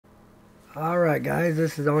Alright guys,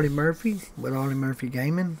 this is Artie Murphy with Artie Murphy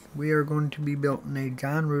Gaming. We are going to be building a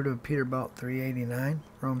jonn ruda Peterbilt 389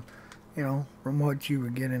 from what you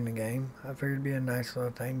would get in the game. I figured it'd be a nice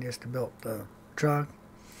little thing just to build the truck.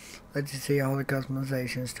 Let you see all the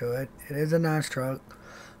customizations to it. It is a nice truck.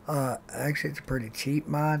 Actually, it's a pretty cheap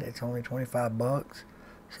mod. It's only 25 bucks.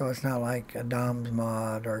 So it's not like a Dom's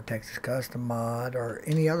mod or a Texas Custom mod or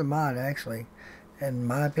any other mod actually. In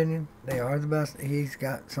my opinion, they are the best. He's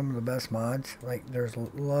got some of the best mods. Like, there's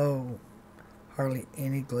hardly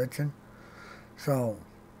any glitching. So,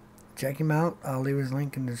 check him out. I'll leave his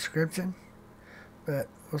link in the description. But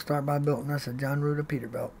we'll start by building us a jonn ruda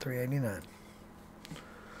Peterbilt 389.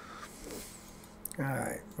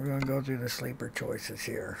 Alright, we're going to go through the sleeper choices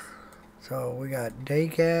here. So, we got day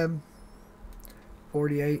cab,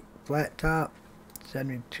 48 flat top,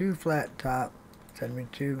 72 flat top,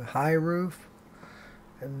 72 high roof,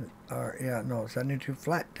 and 72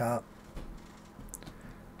 flat top,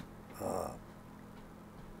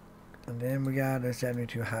 and then we got a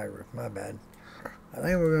 72 high roof. My bad. I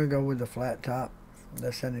think we're gonna go with the flat top,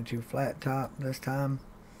 the 72 flat top this time,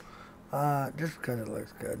 just because it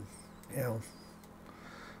looks good,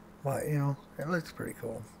 but it looks pretty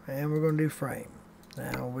cool. And we're gonna do frame.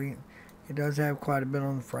 Now it does have quite a bit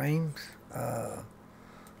on the frames.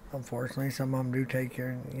 Unfortunately, some of them do take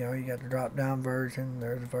your, you got the drop down version.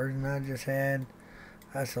 There's a version I just had.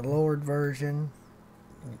 That's the lowered version.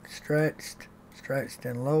 Stretched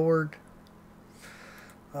and lowered.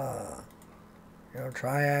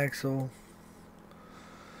 Triaxle.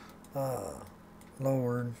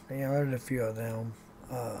 Lowered. There's a few of them.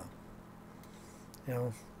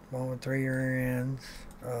 One with 3 rear ends.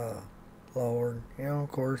 Lowered.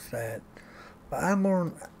 Of course that. But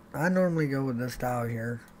I normally go with this style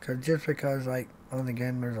here, just because like on the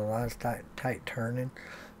game there's a lot of tight turning,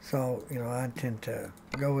 so I tend to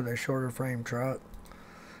go with a shorter frame truck.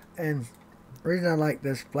 And the reason I like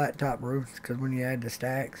this flat top roof is because when you add the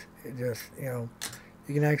stacks, it just you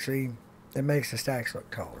can actually, it makes the stacks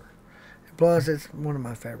look taller. Plus it's one of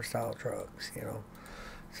my favorite style trucks.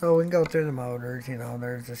 So we can go through the motors.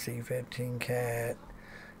 There's the C15 Cat.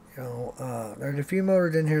 There's a few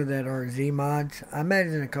motors in here that are Z mods. I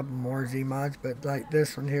imagine a couple more Z mods, but like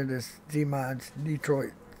this one here, this Z mods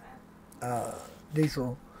Detroit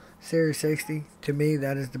Diesel Series 60. To me,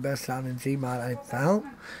 that is the best sounding Z mod I found.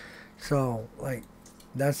 So like,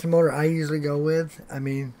 that's the motor I usually go with.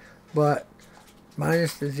 But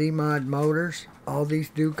minus the Z mod motors, all these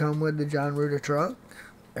do come with the jonn ruda truck.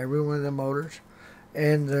 Every one of the motors.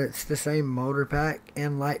 And it's the same motor pack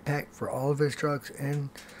and light pack for all of his trucks, and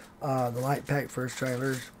the light pack for his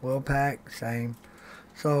trailers, wheel pack, same.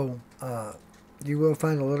 So you will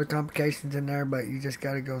find a little complications in there, but you just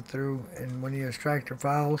got to go through, and when you extract your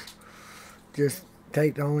files, just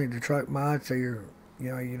take only the truck mod, so you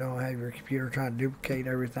don't have your computer trying to duplicate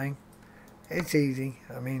everything. It's easy.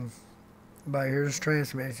 But here's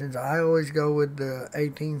transmissions. I always go with the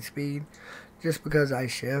 18 speed, just because I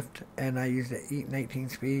shift and I use the 18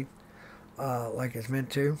 speed like it's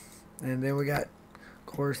meant to. And then we got, of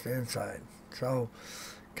course, the inside. So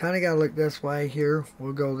kind of got to look this way here.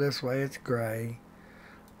 We'll go this way. It's gray.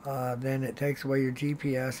 Then it takes away your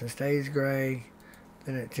GPS and stays gray.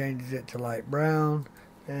 Then it changes it to light brown.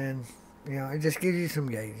 And it just gives you some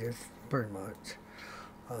gauges, pretty much.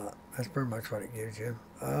 That's pretty much what it gives you.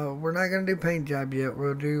 We're not going to do paint job yet.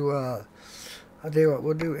 We'll do, I'll tell you what,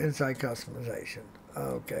 we'll do inside customization.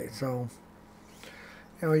 Okay, so,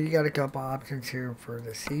 you got a couple options here for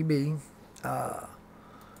the CB.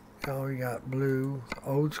 You got blue,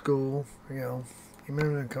 old school, you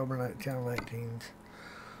remember the Cobra Channel 19s.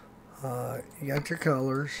 You got your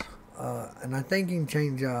colors, and I think you can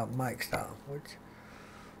change mic style, which,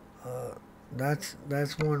 that's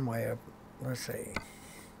one way of, let's see.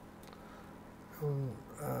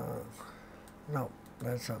 No,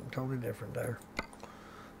 that's something totally different there.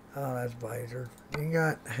 Oh, that's Blazer. You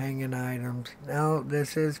got hanging items. Now,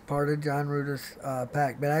 this is part of jonn ruda's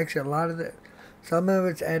pack, but actually some of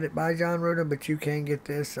it's added by jonn ruda, but you can get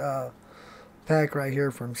this pack right here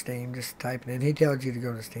from Steam. Just type it in. He tells you to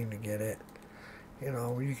go to Steam to get it.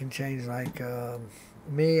 You can change, like,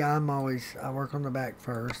 me, I work on the back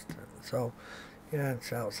first, so,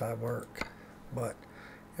 it's outside work, but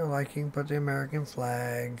like, you can put the American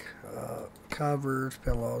flag, covers,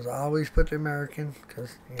 pillows. I always put the American,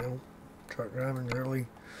 because, truck driving's really,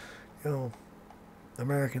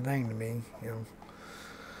 American thing to me,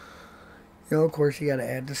 of course, you got to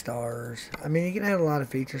add the stars. You can add a lot of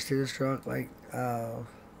features to this truck, like,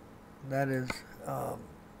 that is,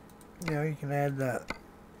 you can add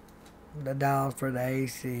the dial for the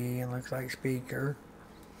AC, and looks like speaker.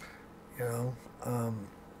 you know.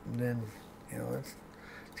 Then, you know, it's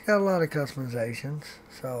got a lot of customizations.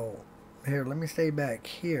 So here, let me stay back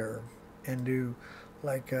here and do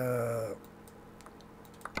like so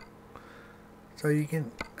you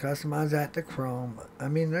can customize that to chrome. I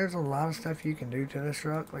mean, there's a lot of stuff you can do to this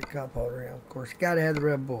truck, like cup holder. Of course, you gotta have the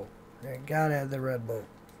Red Bull. You gotta have the Red Bull.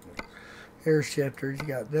 Here's shifters. You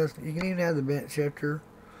got this. You can even have the bent shifter,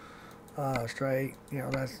 straight. You know,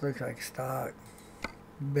 that looks like stock,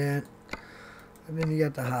 bent. And then you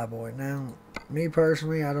got the high boy. Now, me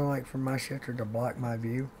personally, I don't like for my shifter to block my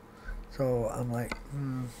view. So I'm like,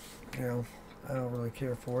 you know, I don't really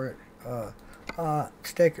care for it.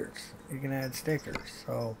 Stickers. You can add stickers.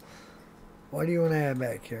 So, what do you want to add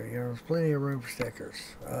back here? You know, there's plenty of room for stickers.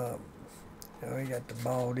 You know, you got the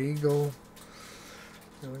bald eagle.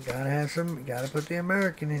 You know, we gotta have some. You gotta put the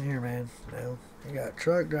American in here, man. Now, you got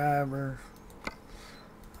truck driver,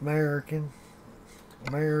 American.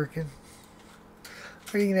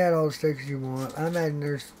 Or you can add all the stickers you want. I imagine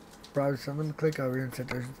there's probably some. Let me click over here and say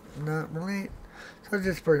there's not really. So it's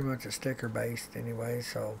just pretty much a sticker based anyway.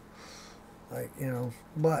 So, like, you know,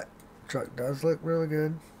 but truck does look really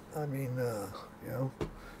good. I mean, you know, you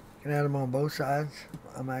can add them on both sides.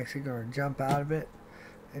 I'm actually going to jump out of it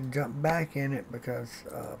and jump back in it because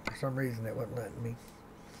for some reason it wasn't letting me.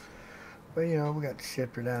 But, you know, we got the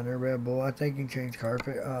shifter down there, Red Bull. I think you can change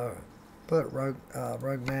carpet. Put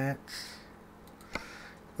rug mats.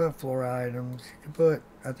 Put floor items. You can put,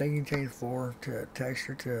 I think you can change floor to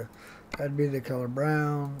texture to, that'd be the color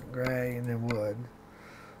brown, gray, and then wood.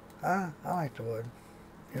 I like the wood.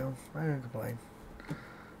 You know, I don't complain.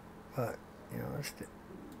 But, you know,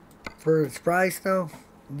 for its price though,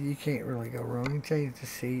 you can't really go wrong. You can change the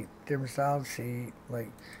seat, different style of seat. Like,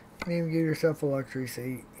 you can even give yourself a luxury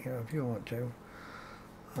seat, you know, if you want to.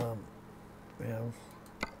 You know,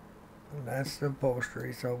 that's the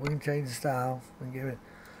upholstery. So we can change the style. We can give it.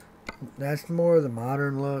 That's more of the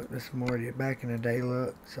modern look. This is more of the back in the day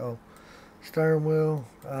look. So, steering wheel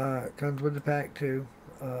comes with the pack too.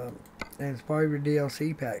 And it's part of your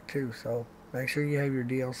DLC pack too, so make sure you have your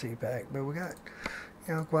DLC pack. But we got,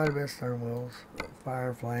 you know, quite a bit of steering wheels,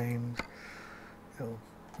 fire flames, you know.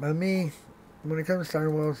 By me, when it comes to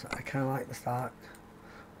steering wheels, I kind of like the stock,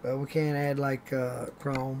 but we can add like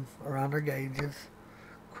chrome around our gauges,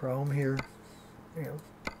 chrome here, you know.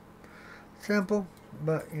 Simple,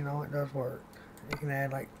 but you know it does work. You can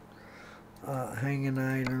add like hanging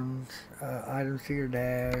items, items to your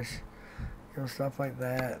dash. You know, stuff like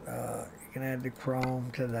that. You can add the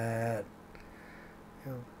chrome to that.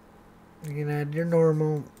 You know, you can add your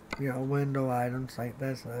normal, you know, window items like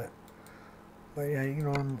that's not. But yeah, you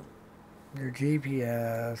know, your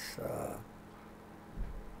GPS.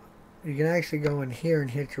 You can actually go in here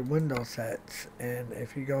and hit your window sets, and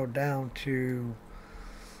if you go down to,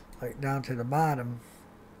 like down to the bottom,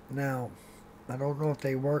 now I don't know if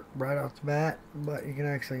they work right off the bat, but you can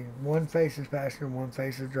actually one faces passenger, one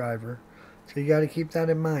faces driver. So you got to keep that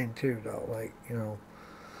in mind too, though. Like, you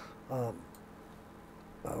know,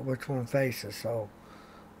 which one faces. So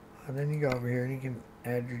then you go over here and you can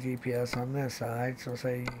add your GPS on this side. So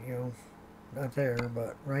say, you know, not there,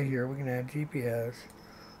 but right here we can add GPS.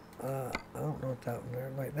 I don't know what that one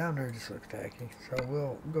there. Like down there just looks tacky. So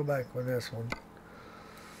we'll go back with this one.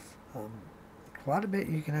 Quite a bit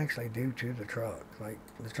you can actually do to the truck. Like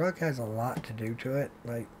the truck has a lot to do to it.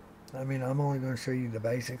 Like, I mean, I'm only going to show you the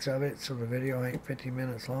basics of it, so the video ain't 50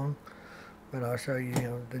 minutes long, but I'll show you, you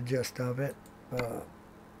know, the gist of it.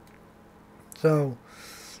 So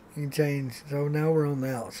you can change. So now we're on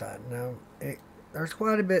the outside. Now there's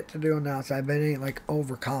quite a bit to do on the outside, but it ain't like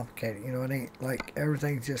overcomplicated. You know, it ain't like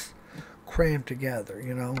everything's just crammed together.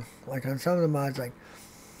 You know, like on some of the mods, like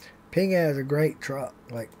Pinga has a great truck.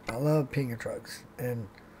 Like I love Pinga trucks, and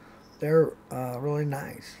they're really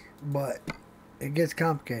nice, but it gets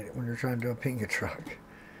complicated when you're trying to do a Pinga truck.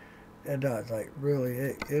 It does, like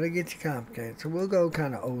really, it'll get you complicated. So we'll go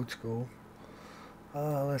kind of old school.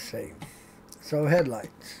 Let's see. So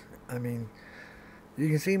headlights. I mean, you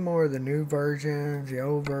can see more of the new versions, the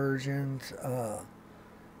old versions.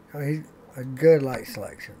 He's a good light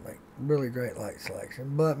selection, like really great light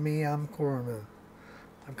selection. But me, I'm kind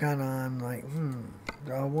of on like,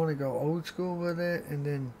 do I want to go old school with it, and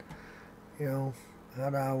then, you know, how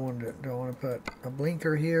do I want to? Do I want to put a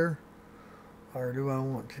blinker here, or do I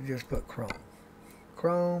want to just put chrome?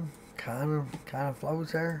 Chrome kind of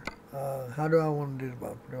flows there. How do I want to do the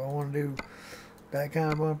bumper? Do I want to do that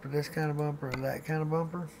kind of bumper, this kind of bumper, or that kind of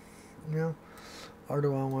bumper? You know, or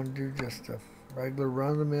do I want to do just a regular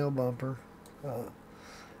run-of-the-mill bumper?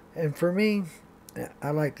 And for me,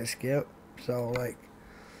 I like to skip. So like,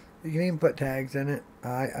 You can even put tags in it.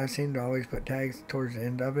 I seem to always put tags towards the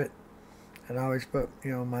end of it, and I always put,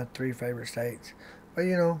 you know, my 3 favorite states. But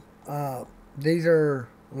you know, these are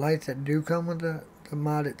lights that do come with the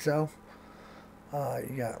mod itself.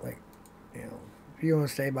 You got like, you know, if you want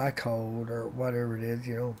to stay by code or whatever it is,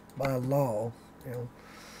 you know, by law, you know.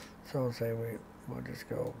 So say we'll just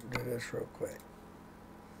go do this real quick.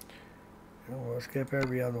 You know, we'll skip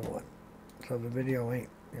every other one, so the video ain't,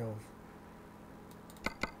 you know.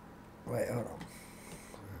 Wait, hold on.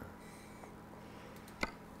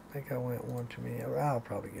 I think I went one too many. I'll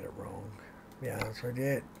probably get it wrong. To be honest with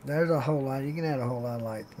you, there's a whole lot. You can add a whole lot of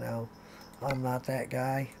lights now. I'm not that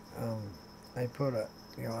guy. I put a,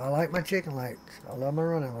 you know, I like my chicken lights. I love my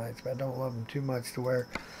running lights, but I don't love them too much to where,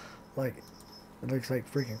 like, it looks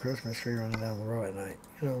like freaking Christmas tree running down the road at night.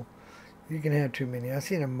 You know, you can have too many. I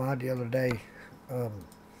seen a mod the other day.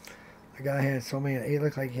 The guy had so many. It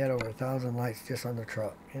looked like he had over 1,000 lights just on the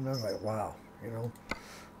truck. And I was like, wow, you know,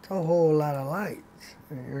 it's a whole lot of lights.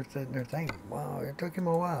 And you're sitting there thinking, wow, it took him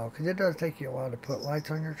a while, because it does take you a while to put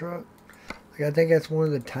lights on your truck. Like, I think that's one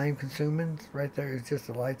of the time consuming right there is just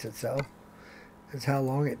the lights itself. It's how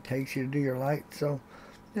long it takes you to do your lights. So,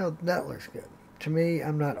 you know, that looks good. To me,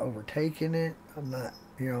 I'm not overtaking it. I'm not,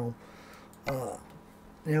 you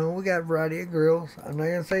know, we got a variety of grills. I'm not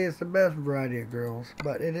going to say it's the best variety of grills,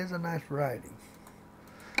 but it is a nice variety.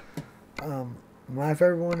 My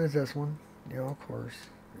favorite one is this one, you know, of course.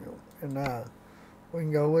 You know, and we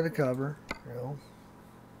can go with a cover, you know,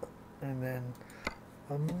 and then,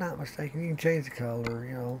 if I'm not mistaken, you can change the color,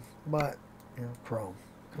 you know, but, you know, chrome.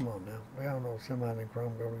 Come on now. We all know semi and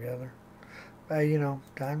chrome go together. But, you know,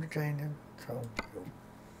 times are changing. So,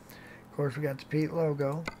 of course, we got the Pete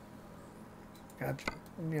logo. Got,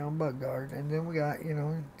 you know, bug guard. And then we got, you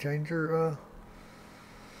know, change your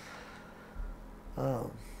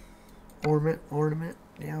ornament.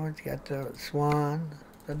 You know, it's got the swan,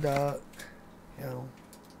 the duck, you know.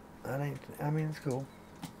 I mean, it's cool.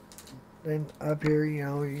 Then up here, you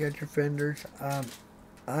know, you got your fenders.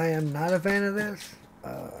 I am not a fan of this.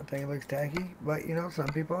 I think it looks tacky, but you know, some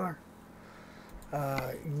people are.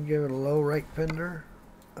 You can give it a low rake fender,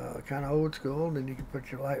 kind of old school. Then you can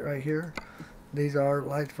put your light right here. These are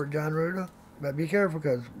lights for jonn ruda, but be careful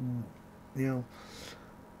because, you know,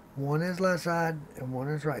 one is left side and one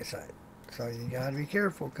is right side. So you gotta be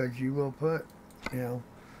careful because you will put, you know,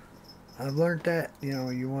 I've learned that, you know,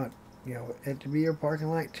 you want, you know, it to be your parking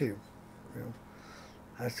light too. You know,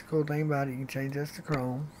 that's the cool thing about it. You can change this to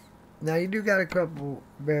chrome. Now you do got a couple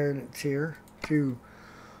variants here to,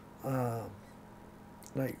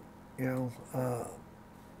 like, you know,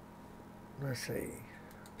 let's see.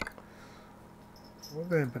 We'll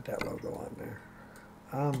go ahead and put that logo on there.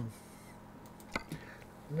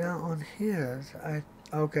 Now on his,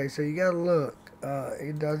 okay, so you gotta look.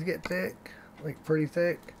 It does get thick, like pretty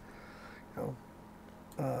thick. You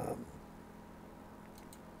know,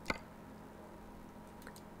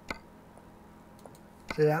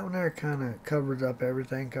 see, that one there kind of covers up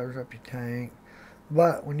everything, covers up your tank.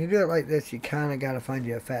 But when you do it like this, you kind of got to find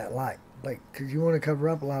you a fat light. Like, because you want to cover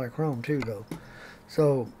up a lot of chrome too, though.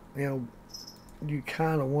 So, you know, you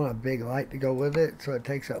kind of want a big light to go with it, so it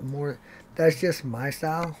takes up more. That's just my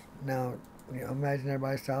style. Now, you know, imagine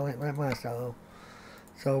everybody's style ain't like my style.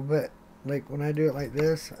 So, but, like, when I do it like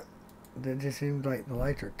this, it just seems like the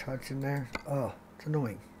lights are touching there. Oh, it's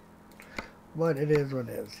annoying. But it is what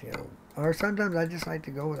it is, you know. Or sometimes I just like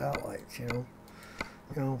to go without lights, you know.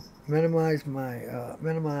 You know, minimize my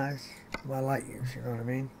light use, you know what I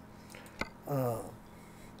mean?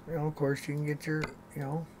 You know, of course you can get your, you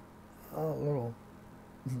know, little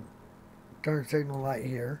turn signal light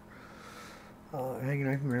here. Hanging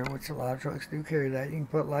off your mirror, which a lot of trucks do carry that. You can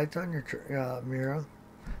put lights on your mirror.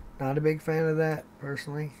 Not a big fan of that,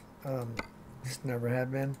 personally. Just never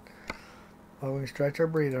have been. But we can stretch our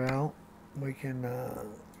breather out. We can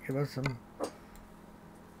give us some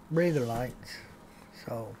breather lights.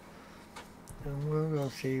 So, and we'll go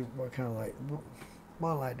see what kind of light.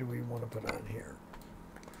 What light do we want to put on here?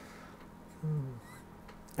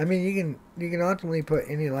 I mean, you can ultimately put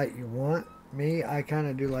any light you want. Me, I kind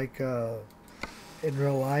of do like in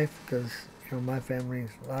real life, because you know a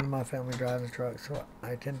lot of my family drives a truck, so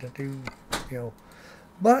I tend to do, you know.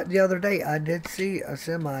 But the other day I did see a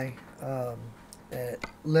semi that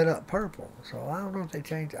lit up purple, so I don't know if they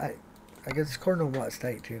changed. I guess it's according to what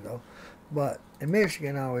state too, though. But in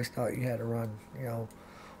Michigan, I always thought you had to run, you know,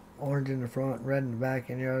 orange in the front, red in the back,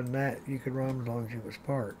 and other than that, you could run as long as you was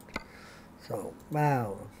parked. So,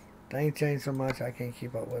 wow, they ain't changed so much, I can't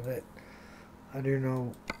keep up with it. I do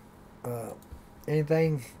know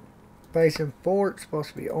anything facing forward, it's supposed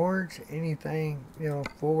to be orange. Anything, you know,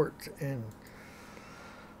 forward and,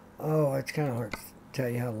 oh, it's kind of hard to tell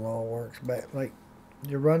you how the law works, but like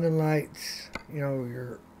your running lights, you know,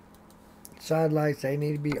 your side lights, they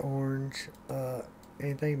need to be orange.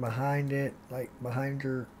 Anything behind it, like behind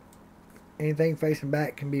your, anything facing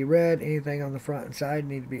back can be red. Anything on the front and side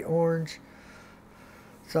need to be orange.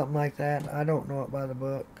 Something like that. I don't know it by the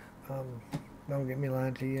book. Don't get me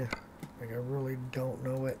lying to you. Like, I really don't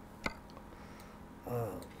know it.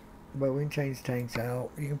 But we can change tanks out.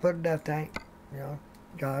 You can put a depth tank. You know,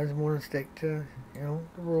 guys want to stick to, you know,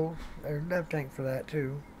 the rules. There's a depth tank for that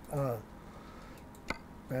too.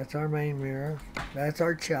 That's our main mirror. That's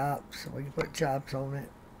our chops. We can put chops on it.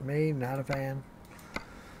 Me, not a fan.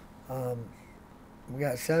 We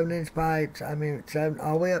got 7-inch pipes. I mean,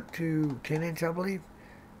 all the way up to 10-inch, I believe.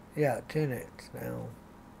 Yeah, 10-inch. Now,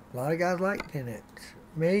 a lot of guys like 10-inch.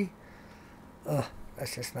 Me,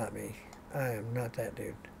 that's just not me. I am not that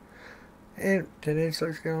dude. And 10-inch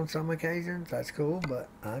looks good on some occasions. That's cool, but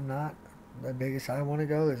I'm not. The biggest I want to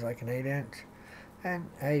go is like an 8-inch. And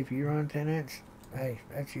hey, if you run 10-inch, hey,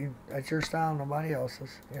 that's you. That's your style, nobody else's.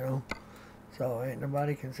 You know. So ain't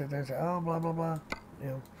nobody can sit there and say, oh, blah blah blah. You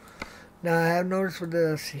know. Now I have noticed with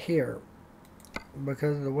this here,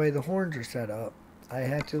 because of the way the horns are set up, I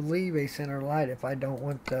have to leave a center light if I don't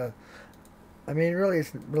want the. I mean, really,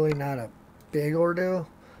 it's really not a big ordeal,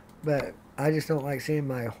 but I just don't like seeing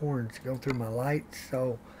my horns go through my lights.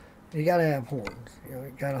 So you gotta have horns. You know,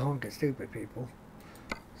 you gotta honk at stupid people.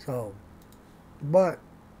 So, but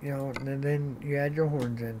you know, and then you add your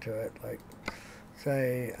horns into it. Like,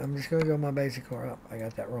 say, I'm just gonna go my basic horn. Oh, I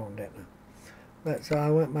got that wrong, didn't I? But so I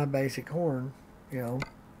went my basic horn, you know,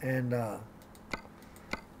 and you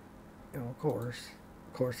know, of course,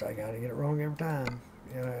 I gotta get it wrong every time.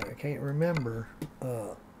 You know, I can't remember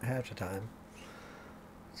half the time.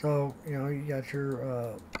 So you know, you got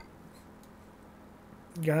your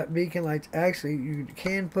got beacon lights. Actually, you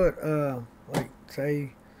can put like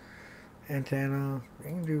say antenna. You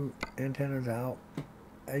can do antennas out.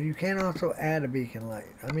 You can also add a beacon light.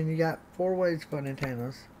 I mean, you got 4 ways to put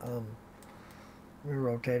antennas. Let me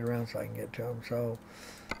rotate around so I can get to them. So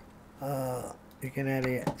you can add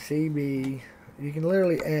a CB. You can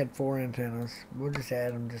literally add 4 antennas. We'll just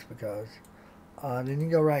add them just because. Then you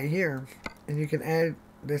go right here, and you can add.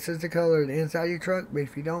 This is the color of the inside of your truck. But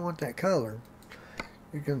if you don't want that color,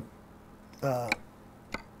 you can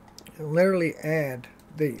literally add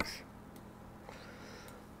these.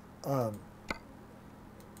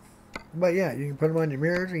 But yeah, you can put them on your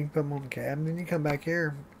mirrors, you can put them on the cab, and then you come back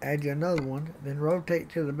here, add you another one, then rotate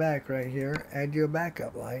to the back right here, add you a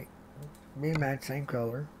backup light, be match same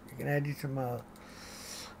color. You can add you some.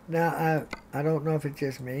 Now I don't know if it's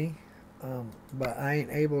just me, but I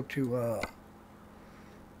ain't able to.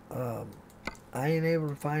 I ain't able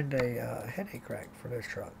to find a headache rack for this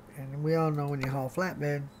truck, and we all know when you haul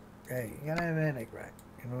flatbed, hey, you gotta have a headache rack.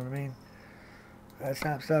 You know what I mean? That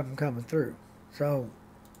stops stuff from coming through. So.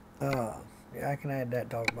 Yeah, I can add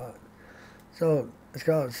that talk about it. So it's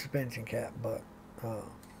called a suspension cap, but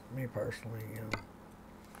me personally, you know,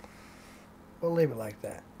 we'll leave it like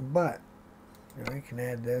that. But you know, you can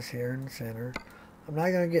add this here in the center. I'm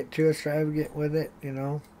not gonna get too extravagant with it, you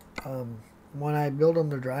know. When I build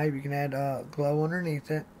them to drive, you can add glow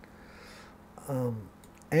underneath it, and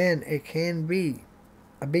it can be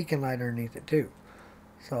a beacon light underneath it too.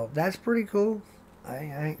 So that's pretty cool. I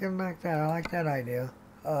ain't gonna knock that. I like that idea.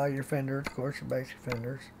 Your fenders, of course, your basic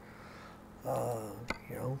fenders.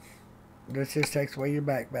 You know, this just takes away your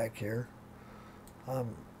back here. You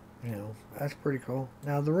know, that's pretty cool.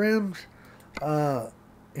 Now the rims,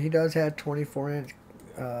 he does have 24-inch.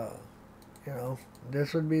 You know,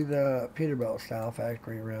 this would be the Peterbilt style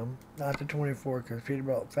factory rim, not the 24, because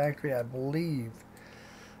Peterbilt factory, I believe,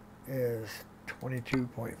 is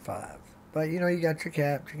 22.5. But you know, you got your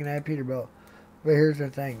caps. You can add Peterbilt. But here's the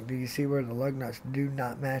thing. Do you see where the lug nuts do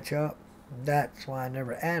not match up? That's why I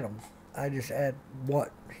never add them. I just add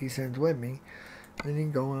what he sends with me. Then you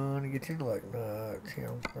can go on and get your lug nuts. You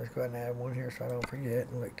know, let's go ahead and add one here so I don't forget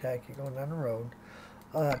and look tacky going down the road.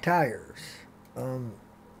 Tires.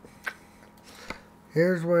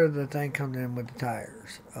 Here's where the thing comes in with the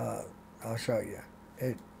tires. I'll show you.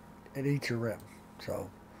 It eats your rim. So,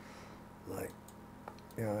 like,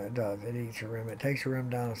 you know, it does. It eats your rim. It takes your rim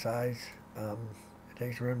down a size. It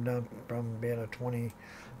takes your rim down from being a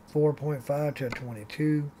 24.5 to a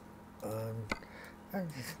 22. I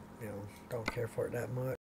just, you know, don't care for it that much.